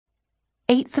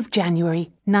8th of January,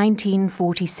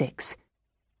 1946.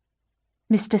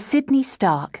 Mr. Sidney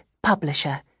Stark,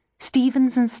 Publisher,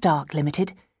 Stevens and Stark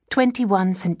Limited,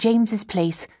 21 St James's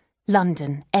Place,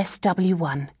 London,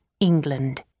 SW1,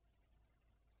 England.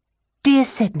 Dear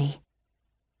Sidney,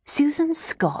 Susan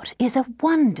Scott is a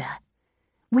wonder.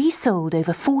 We sold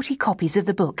over 40 copies of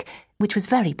the book, which was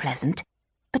very pleasant,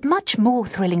 but much more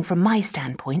thrilling from my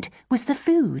standpoint was the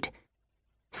food.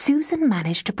 Susan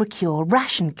managed to procure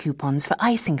ration coupons for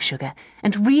icing sugar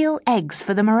and real eggs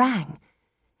for the meringue.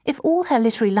 If all her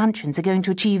literary luncheons are going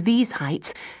to achieve these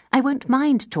heights, I won't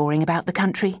mind touring about the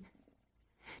country.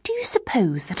 Do you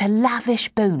suppose that a lavish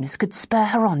bonus could spur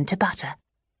her on to butter?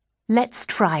 Let's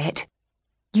try it.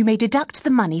 You may deduct the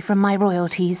money from my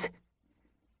royalties.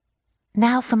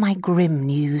 Now for my grim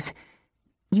news.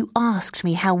 You asked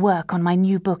me how work on my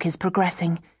new book is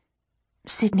progressing.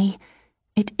 Sidney,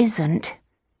 it isn't.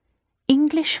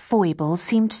 English foibles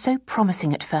seemed so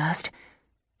promising at first.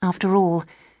 After all,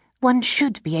 one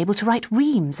should be able to write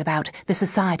reams about the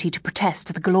Society to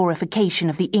Protest the Glorification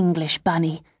of the English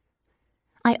Bunny.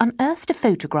 I unearthed a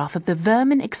photograph of the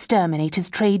Vermin Exterminators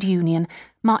Trade Union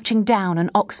marching down an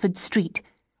Oxford street,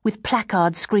 with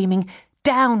placards screaming,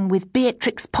 "Down with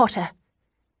Beatrix Potter!"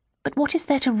 But what is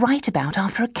there to write about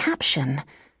after a caption?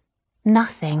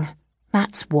 Nothing,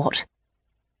 that's what.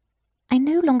 I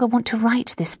no longer want to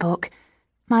write this book.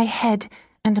 My head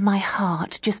and my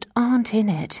heart just aren't in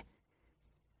it.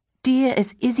 Dear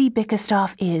as Izzy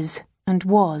Bickerstaff is, and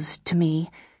was, to me,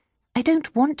 I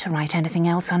don't want to write anything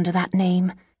else under that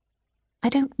name. I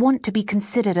don't want to be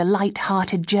considered a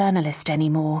light-hearted journalist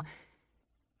anymore.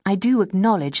 I do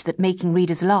acknowledge that making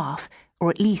readers laugh, or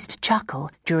at least chuckle,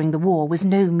 during the war was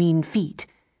no mean feat,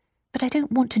 but I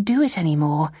don't want to do it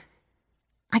anymore.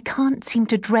 I can't seem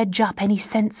to dredge up any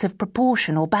sense of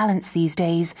proportion or balance these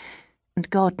days, and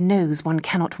God knows one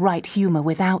cannot write humour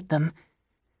without them.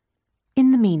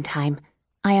 In the meantime,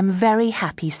 I am very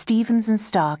happy Stevens and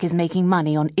Stark is making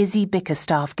money on Izzy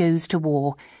Bickerstaff Goes to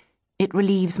War. It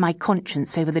relieves my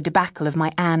conscience over the debacle of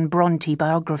my Anne Bronte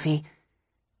biography.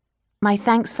 My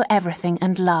thanks for everything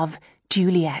and love,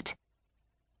 Juliet.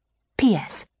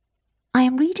 P.S. I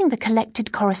am reading the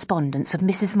collected correspondence of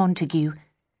Mrs. Montague.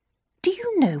 Do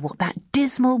you know what that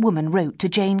dismal woman wrote to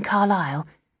Jane Carlyle?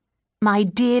 "My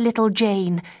dear little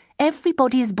Jane,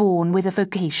 everybody is born with a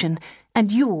vocation,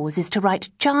 and yours is to write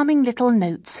charming little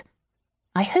notes."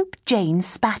 I hope Jane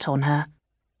spat on her.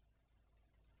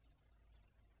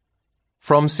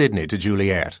 From Sydney to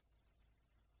Juliet.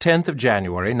 10th of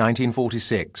January,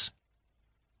 1946.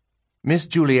 Miss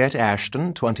Juliet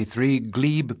Ashton, 23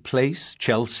 Glebe Place,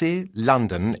 Chelsea,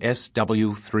 London,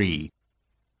 SW3.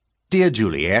 Dear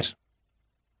Juliet,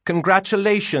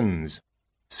 congratulations!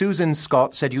 Susan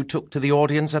Scott said you took to the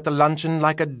audience at the luncheon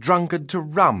like a drunkard to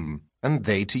rum, and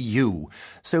they to you,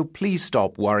 so please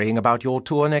stop worrying about your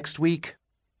tour next week.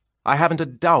 I haven't a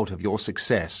doubt of your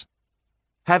success.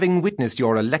 Having witnessed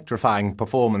your electrifying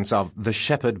performance of The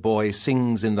Shepherd Boy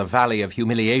Sings in the Valley of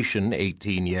Humiliation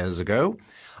 18 years ago,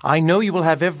 I know you will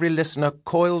have every listener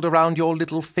coiled around your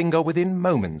little finger within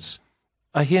moments.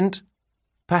 A hint?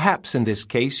 Perhaps in this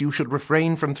case you should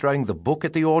refrain from throwing the book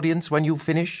at the audience when you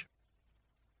finish.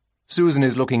 Susan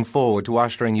is looking forward to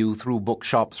ushering you through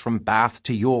bookshops from Bath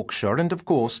to Yorkshire, and of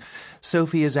course,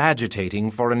 Sophie is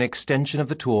agitating for an extension of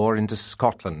the tour into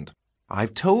Scotland.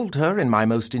 I've told her in my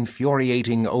most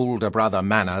infuriating older brother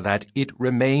manner that it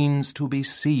remains to be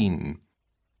seen.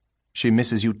 She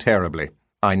misses you terribly,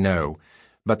 I know,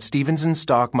 but Stevens and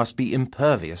Stark must be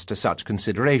impervious to such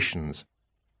considerations.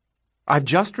 I've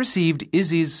just received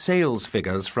Izzy's sales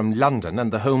figures from London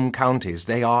and the home counties.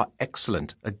 They are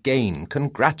excellent. Again,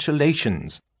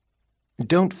 congratulations.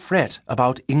 Don't fret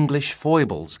about English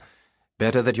foibles.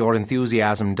 Better that your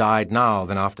enthusiasm died now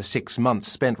than after 6 months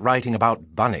spent writing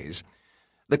about bunnies.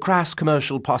 The crass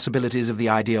commercial possibilities of the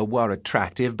idea were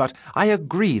attractive, but I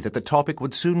agree that the topic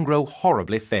would soon grow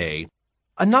horribly fey.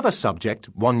 Another subject,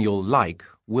 one you'll like,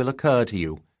 will occur to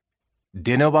you.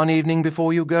 Dinner one evening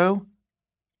before you go?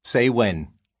 Say when.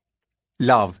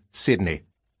 Love, Sydney.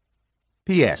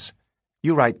 P.S.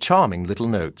 You write charming little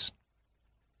notes.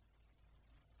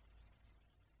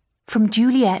 From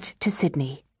Juliet to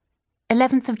Sydney.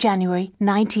 11th of January,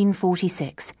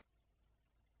 1946.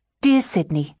 Dear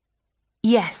Sydney,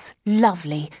 yes,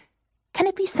 lovely. Can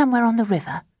it be somewhere on the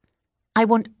river? I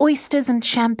want oysters and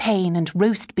champagne and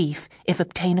roast beef, if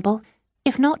obtainable.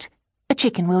 If not, a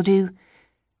chicken will do.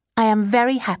 I am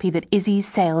very happy that Izzy's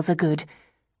sales are good.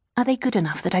 Are they good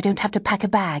enough that I don't have to pack a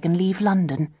bag and leave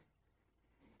London?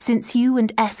 Since you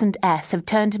and S&S have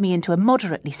turned me into a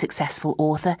moderately successful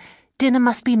author, dinner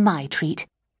must be my treat.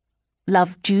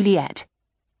 Love, Juliet.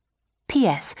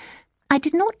 P.S. I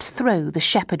did not throw the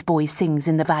shepherd boy sings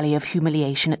in the Valley of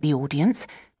Humiliation at the audience.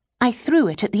 I threw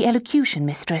it at the elocution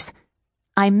mistress.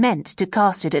 I meant to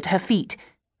cast it at her feet,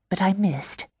 but I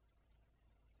missed.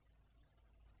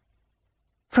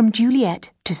 From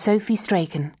Juliet to Sophie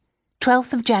Strachan,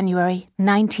 12th of January,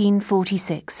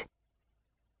 1946.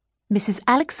 Mrs.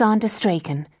 Alexander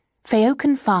Strachan,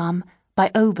 Phaoken Farm, by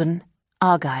Oban,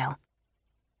 Argyll.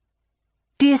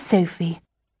 Dear Sophie,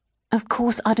 of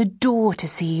course I'd adore to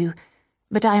see you,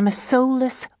 but I am a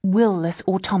soulless, will-less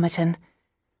automaton.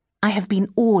 I have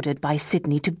been ordered by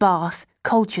Sydney to Bath,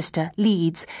 Colchester,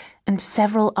 Leeds, and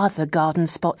several other garden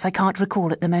spots I can't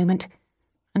recall at the moment,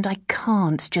 and I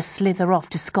can't just slither off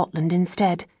to Scotland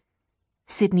instead.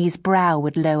 Sydney's brow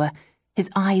would lower, his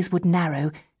eyes would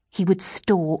narrow, he would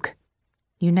stalk.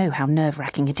 You know how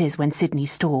nerve-wracking it is when Sydney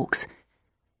stalks.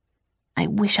 I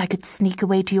wish I could sneak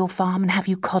away to your farm and have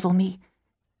you coddle me.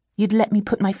 You'd let me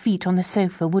put my feet on the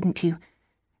sofa, wouldn't you?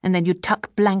 And then you'd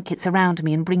tuck blankets around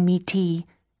me and bring me tea.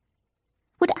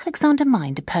 Would Alexander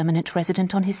mind a permanent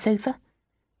resident on his sofa?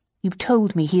 You've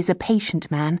told me he is a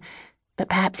patient man, but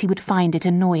perhaps he would find it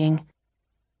annoying.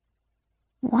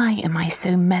 Why am I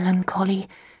so melancholy?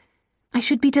 I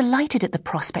should be delighted at the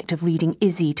prospect of reading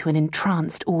Izzy to an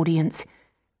entranced audience.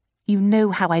 You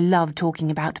know how I love talking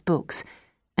about books,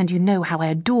 and you know how I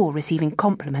adore receiving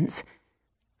compliments.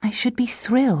 I should be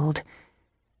thrilled.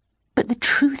 But the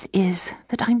truth is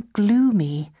that I'm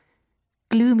gloomy,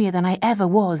 gloomier than I ever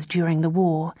was during the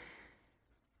war.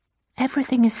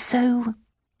 Everything is so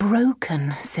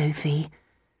broken, Sophie.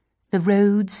 The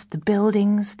roads, the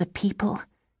buildings, the people,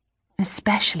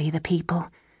 especially the people.